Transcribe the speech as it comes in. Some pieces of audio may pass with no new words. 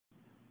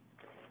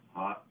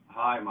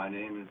Hi, my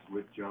name is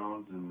Wick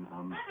Jones, and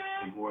I'm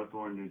in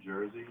Hawthorne, New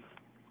Jersey.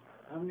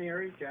 I'm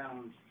Mary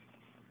Jones.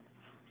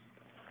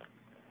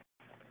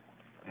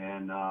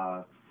 And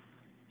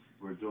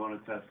we're doing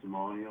a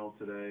testimonial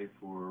today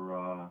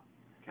for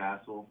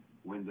Castle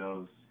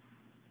Windows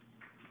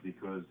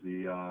because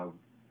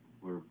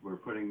we're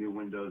putting new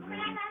windows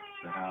in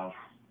the house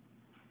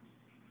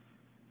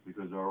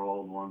because our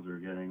old ones are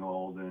getting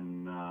old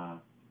and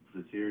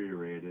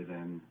deteriorated,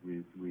 and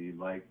we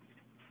liked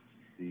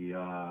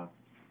the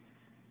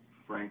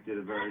Frank did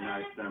a very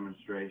nice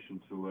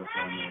demonstration to us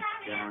on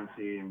the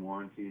guarantee and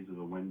warranties of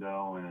the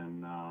window,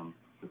 and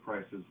the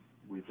prices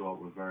we thought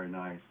were very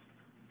nice.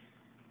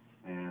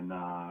 And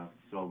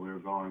so we're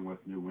going with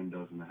new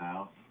windows in the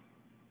house.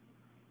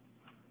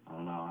 I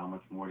don't know, how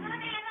much more do you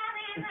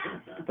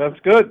need? That's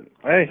good.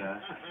 Hey, Okay.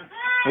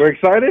 we're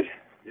excited?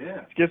 Yeah.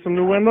 Let's get some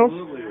new windows?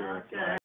 Absolutely, we're excited.